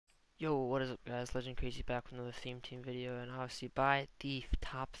Yo, what is up guys, Legend Crazy back with another theme team video, and obviously by the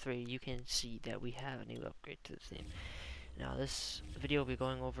top 3 you can see that we have a new upgrade to the theme. Now this video will be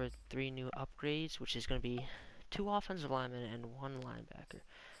going over 3 new upgrades, which is going to be 2 offensive linemen and 1 linebacker.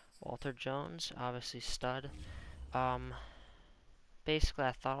 Walter Jones, obviously stud. Basically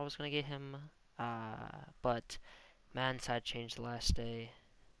I thought I was going to get him, but Madden decided to change the last day,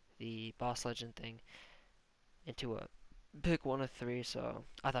 the Boss Legend thing, into a pick 1 of 3, so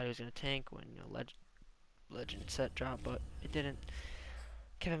I thought he was going to tank when, Legend set drop, but it didn't.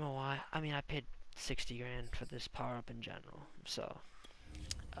 Give him a Y. I mean, I paid 60 grand for this power up in general, so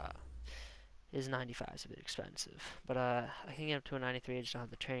uh, his 95 is a bit expensive. But I can get up to a 93. I just don't have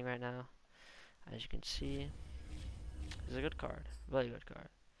the training right now. As you can see, it's a good card, really good card.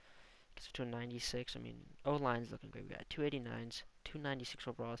 Gets up to a 96. I mean, O line's looking great. We got 289s, 296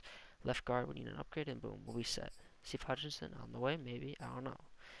 overalls. Left guard, we need an upgrade, and boom, we'll be set. Steve Hutchinson on the way, maybe. I don't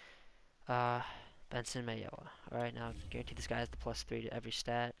know. Benson Mayowa. Alright, now guarantee this guy has the +3 to every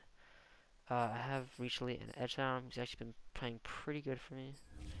stat. I have recently an edge down. He's actually been playing pretty good for me.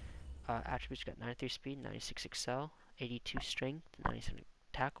 Attributes got 93 speed, 96 excel, 82 strength, 97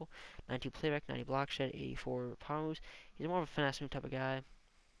 tackle, 92 playback, 90 block shed, 84 power moves. He's more of a finesse move type of guy.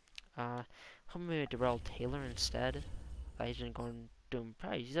 I'm maybe Darrell Taylor instead. He's been going doing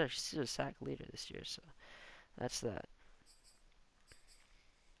probably he's a sack leader this year, so that's that.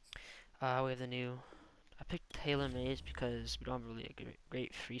 We have the new. I picked Taylor Mays because we don't have really a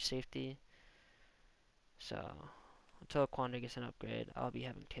great free safety. So until Quandra gets an upgrade, I'll be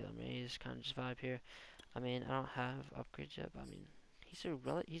having Taylor Mays kind of just vibe here. I mean, I don't have upgrades yet, but I mean, he's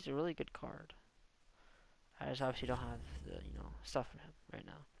a really good card. I just obviously don't have the stuff for him right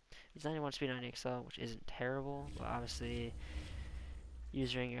now. He's 91 speed, 90 XL, which isn't terrible, but obviously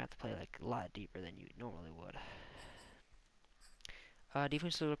using you have to play like a lot deeper than you normally would.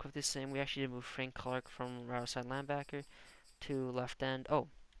 Defense will look with the same. We actually did move Frank Clark from right outside linebacker to left end. Oh,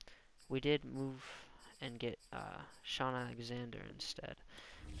 we did move and get Sean Alexander instead.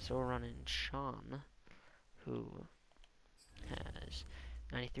 So we're running Sean, who has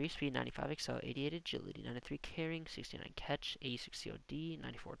 93 speed, 95 excel, 88 agility, 93 carrying, 69 catch, 86 COD,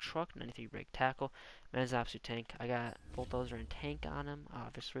 94 truck, 93 break tackle. Man's absolute tank. I got both those are in tank on him,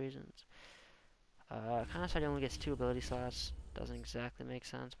 obvious reasons. Kind of sad he only gets 2 ability slots. Doesn't exactly make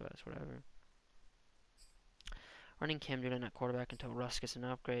sense, but it's whatever. Running Cam Newton at quarterback until Russ gets an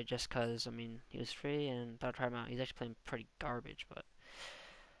upgrade, just cause I mean he was free and thought I'd try him out. He's actually playing pretty garbage, but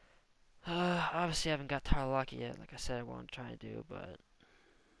obviously I haven't got Tyler Lockett yet, like I said I wanted to try to do, but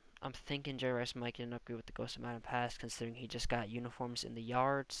I'm thinking Jerry Rice might get an upgrade with the Ghost of Madden Pass, considering he just got uniforms in the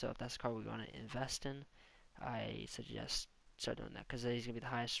yard. So if that's the card we want to invest in, I suggest start doing that because he's gonna be the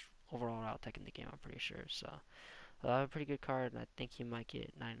highest overall route tech in the game. I'm pretty sure. So I have a pretty good card, and I think he might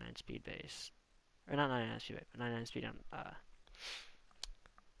get 99 speed base. Or not 99 speed, but 99 speed on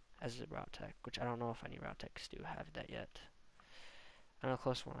as a route tech, which I don't know if any route techs do have that yet. I know the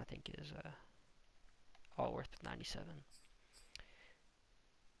close one I think is Allworth with 97.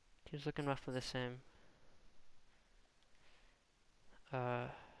 He was looking roughly the same.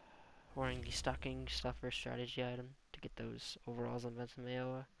 Wearing the stocking stuffer strategy item to get those overalls on Benson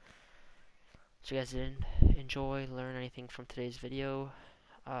Mayowa. So you guys didn't enjoy, learn anything from today's video,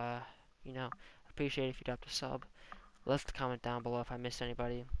 appreciate it if you dropped a sub. Left a comment down below if I missed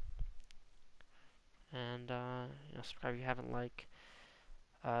anybody. And, subscribe if you haven't liked.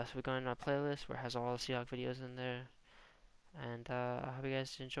 So we're going to a playlist where it has all the Seahawks videos in there. And I hope you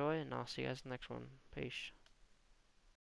guys enjoy, and I'll see you guys in the next one. Peace.